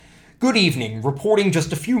Good evening. Reporting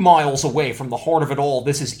just a few miles away from the heart of it all,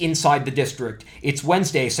 this is Inside the District. It's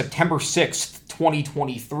Wednesday, September 6th,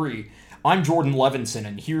 2023. I'm Jordan Levinson,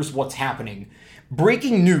 and here's what's happening.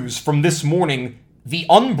 Breaking news from this morning, the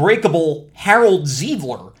unbreakable Harold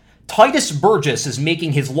Zidler. Titus Burgess is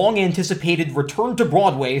making his long-anticipated return to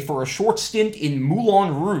Broadway for a short stint in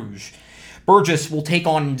Moulin Rouge. Burgess will take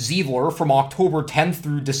on Zidler from October 10th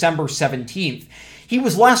through December 17th. He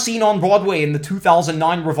was last seen on Broadway in the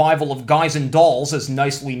 2009 revival of Guys and Dolls as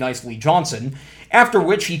Nicely Nicely Johnson, after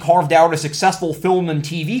which he carved out a successful film and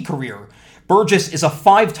TV career. Burgess is a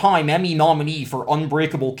 5-time Emmy nominee for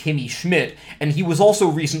Unbreakable Kimmy Schmidt, and he was also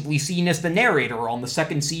recently seen as the narrator on the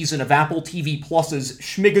second season of Apple TV Plus's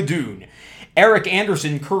Schmigadoon. Eric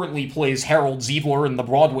Anderson currently plays Harold Zidler in the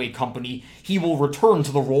Broadway company. He will return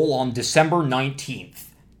to the role on December 19th.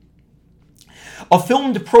 A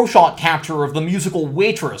filmed pro-shot capture of the musical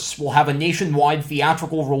Waitress will have a nationwide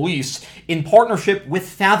theatrical release in partnership with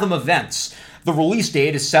Fathom Events. The release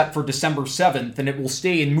date is set for December 7th, and it will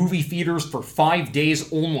stay in movie theaters for 5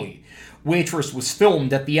 days only. Waitress was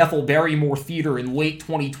filmed at the Ethel Barrymore Theater in late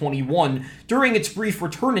 2021 during its brief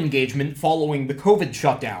return engagement following the COVID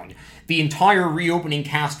shutdown. The entire reopening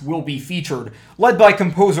cast will be featured, led by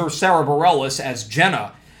composer Sarah Bareilles as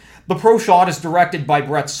Jenna. The pro-shot is directed by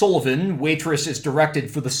Brett Sullivan. Waitress is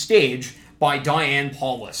directed for the stage by Diane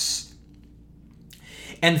Paulus.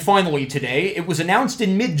 And finally today, it was announced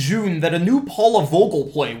in mid-June that a new Paula Vogel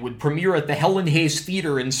play would premiere at the Helen Hayes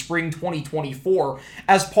Theater in spring 2024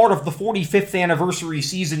 as part of the 45th anniversary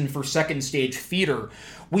season for Second Stage Theater.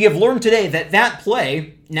 We have learned today that that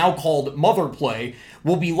play, now called Mother Play,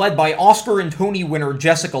 will be led by Oscar and Tony winner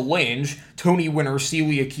Jessica Lange, Tony winner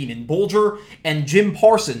Celia Keenan-Bolger, and Jim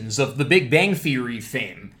Parsons of The Big Bang Theory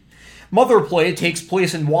fame. Mother Play takes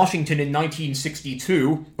place in Washington in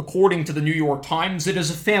 1962. According to the New York Times, it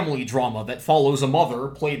is a family drama that follows a mother,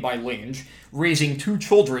 played by Lange, raising 2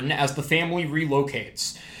 children as the family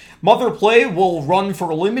relocates. Mother Play will run for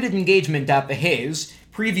a limited engagement at the Hayes.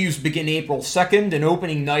 Previews begin April 2nd, and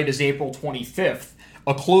opening night is April 25th.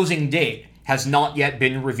 A closing date has not yet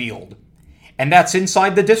been revealed. And that's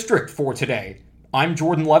Inside the District for today. I'm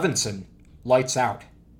Jordan Levinson. Lights out.